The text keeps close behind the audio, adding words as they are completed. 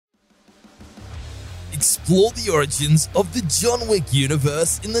Explore the origins of the John Wick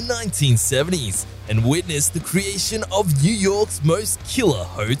universe in the 1970s and witness the creation of New York's most killer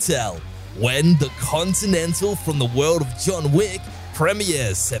hotel when The Continental from the world of John Wick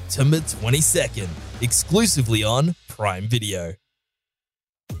premieres September 22nd, exclusively on Prime Video.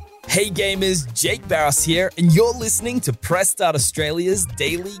 Hey gamers, Jake Barros here, and you're listening to Press Start Australia's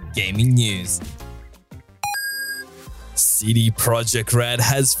daily gaming news. CD Projekt Red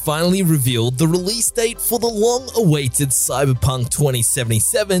has finally revealed the release date for the long-awaited Cyberpunk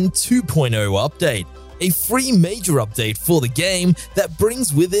 2077 2.0 update, a free major update for the game that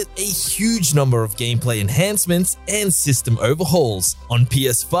brings with it a huge number of gameplay enhancements and system overhauls on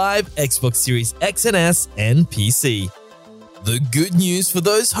PS5, Xbox Series X and S, and PC. The good news for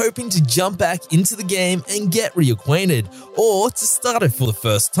those hoping to jump back into the game and get reacquainted, or to start it for the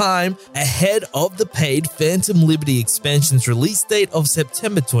first time, ahead of the paid Phantom Liberty expansion's release date of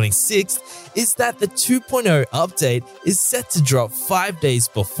September 26th, is that the 2.0 update is set to drop 5 days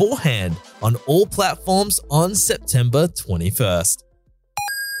beforehand on all platforms on September 21st.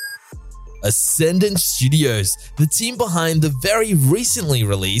 Ascendant Studios, the team behind the very recently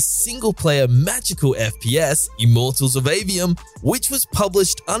released single-player magical FPS Immortals of Aveum, which was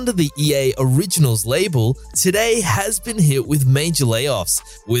published under the EA Originals label, today has been hit with major layoffs,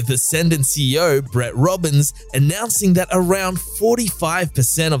 with Ascendant CEO Brett Robbins announcing that around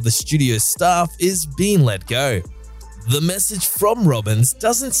 45% of the studio's staff is being let go. The message from Robbins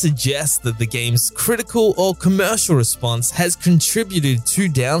doesn't suggest that the game's critical or commercial response has contributed to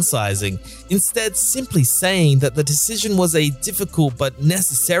downsizing, instead simply saying that the decision was a difficult but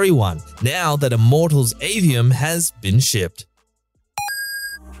necessary one, now that Immortals Aveum has been shipped.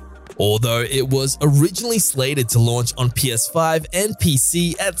 Although it was originally slated to launch on PS5 and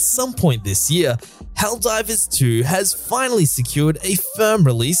PC at some point this year, Helldivers 2 has finally secured a firm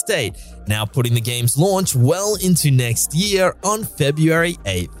release date, now putting the game's launch well into next year on February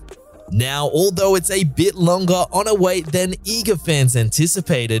 8th. Now, although it's a bit longer on a wait than eager fans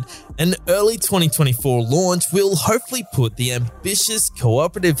anticipated, an early 2024 launch will hopefully put the ambitious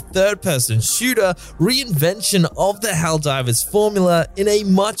cooperative third-person shooter reinvention of the Helldivers formula in a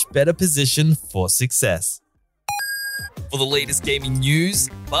much better position for success. For the latest gaming news,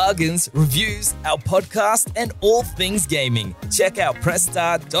 bargains, reviews, our podcast, and all things gaming, check out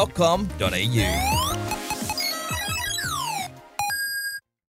pressstart.com.au.